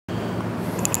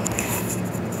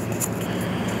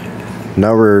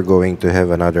Now we're going to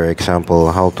have another example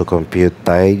how to compute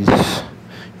tides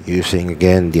using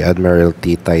again the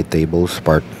admiralty tide tables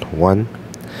part 1.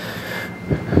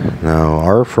 Now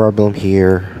our problem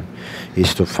here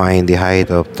is to find the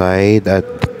height of tide at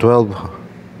 12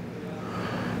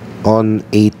 on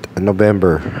 8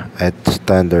 November at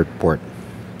standard port.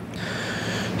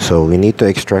 So we need to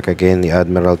extract again the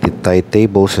admiralty tide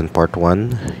tables in part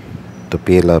 1 to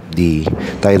fill up the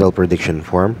tidal prediction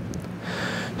form.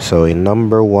 So in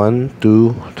number 1,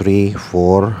 2, 3,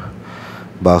 4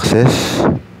 boxes,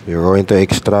 we're going to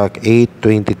extract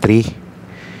 823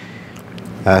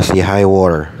 as the high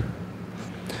water,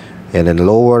 and in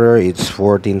low water it's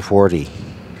 1440.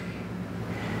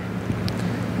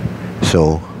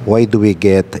 So why do we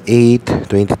get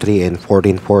 823 and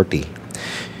 1440?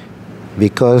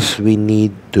 Because we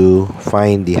need to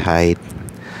find the height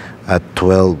at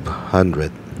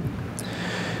 1200.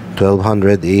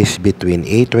 1200 is between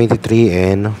 823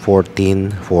 and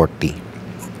 1440.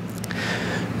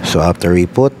 So after we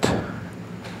put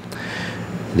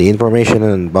the information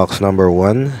in box number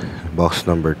 1, box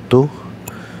number 2,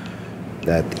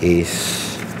 that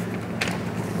is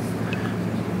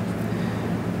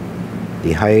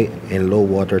the high and low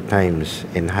water times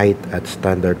and height at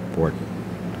standard port,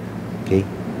 okay,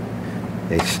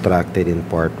 extracted in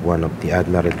part 1 of the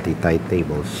admiralty tide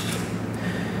tables.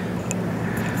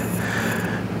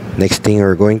 Next thing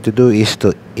we're going to do is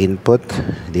to input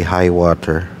the high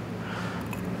water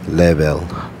level.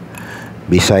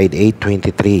 Beside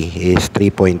 823 is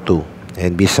 3.2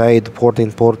 and beside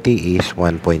 1440 is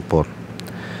 1.4.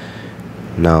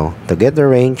 Now to get the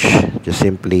range, just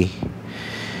simply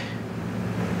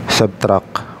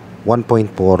subtract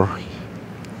 1.4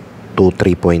 to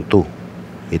 3.2.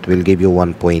 It will give you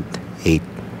 1.8.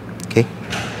 Okay.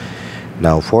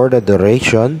 Now for the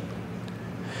duration,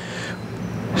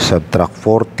 subtract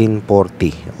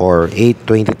 1440 or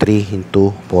 823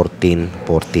 into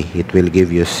 1440. It will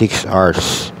give you 6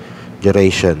 hours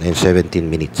duration and 17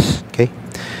 minutes. Okay.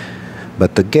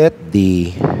 But to get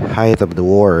the height of the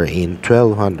water in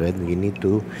 1200, you need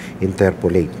to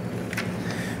interpolate,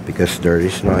 because there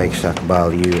is no exact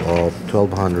value of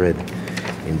 1200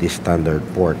 in this standard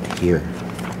port here.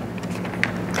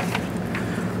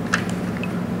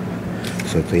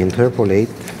 So to interpolate,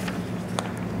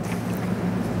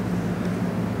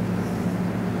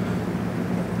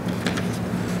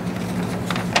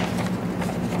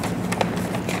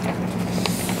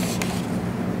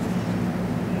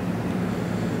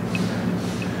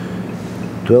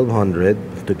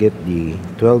 to get the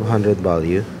 1200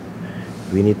 value,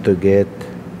 we need to get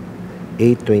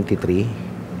 823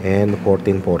 and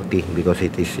 1440 because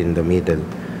it is in the middle.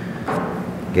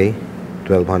 Okay,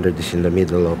 1200 is in the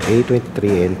middle of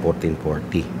 823 and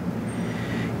 1440.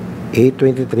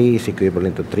 823 is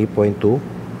equivalent to 3.2,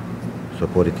 so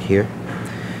put it here.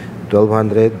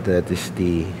 1200, that is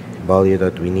the value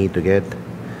that we need to get.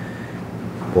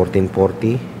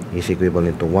 1440 is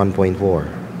equivalent to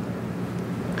 1.4.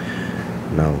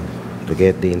 Now, to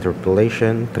get the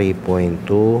interpolation,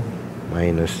 3.2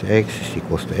 minus x is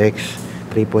equals to x.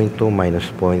 3.2 minus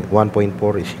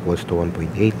 1.4 is equals to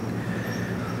 1.8.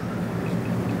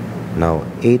 Now,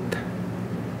 8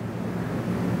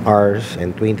 hours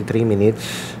and 23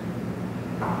 minutes.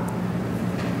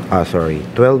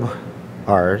 12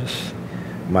 hours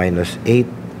minus 8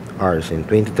 hours and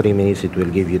 23 minutes. It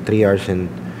will give you 3 hours and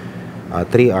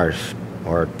 3 hours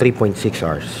or 3.6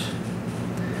 hours.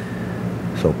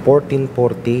 So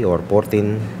 1440 or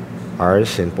 14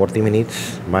 hours and 40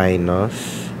 minutes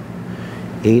minus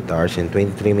 8 hours and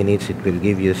 23 minutes, it will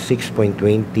give you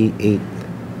 6.28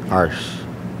 hours.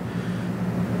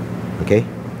 Okay?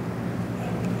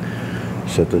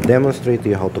 So to demonstrate to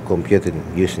you how to compute it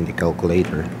using the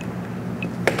calculator,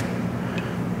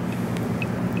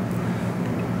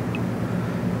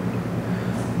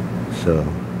 so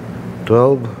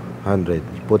 1200,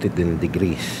 put it in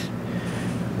degrees,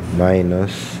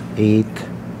 minus 8,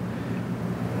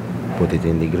 put it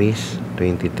in degrees,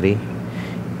 23,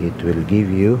 it will give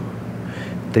you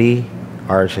 3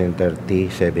 hours and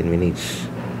 37 minutes.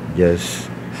 Just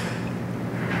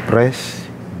press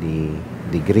the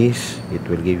degrees, it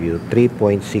will give you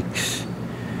 3.6.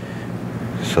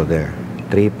 so there,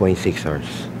 3.6 hours.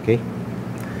 Okay,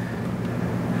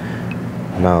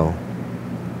 now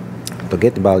to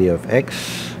get the value of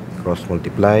x, cross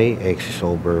multiply. X is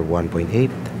over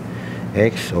 1.8,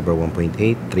 x over 1.8,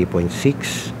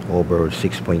 3.6 over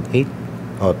 6.8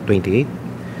 or 28.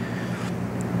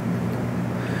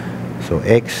 So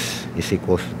x is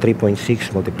equals to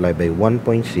 3.6 multiplied by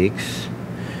 1.6,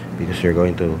 because you're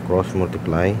going to cross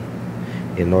multiply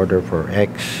in order for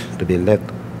x to be left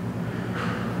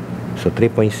So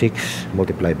 3.6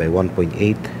 multiplied by 1.8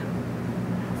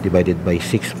 divided by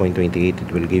 6.28,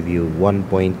 it will give you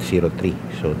 1.03.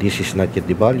 So this is not yet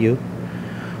the value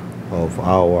of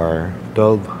our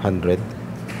 1200.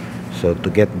 So to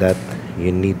get that,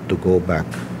 you need to go back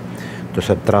to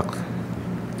subtract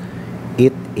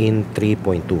it in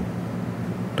 3.2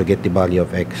 to get the value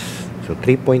of x. So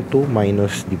 3.2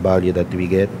 minus the value that we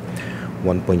get,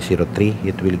 1.03,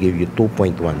 it will give you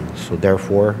 2.1. So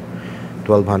therefore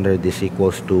 1200 is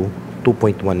equals to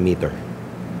 2.1 meter.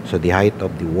 So the height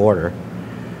of the water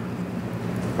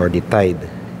or the tide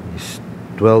is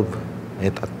 12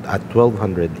 at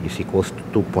 1200 is equals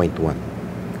to 2.1.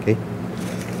 Okay,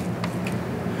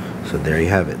 so there you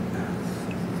have it.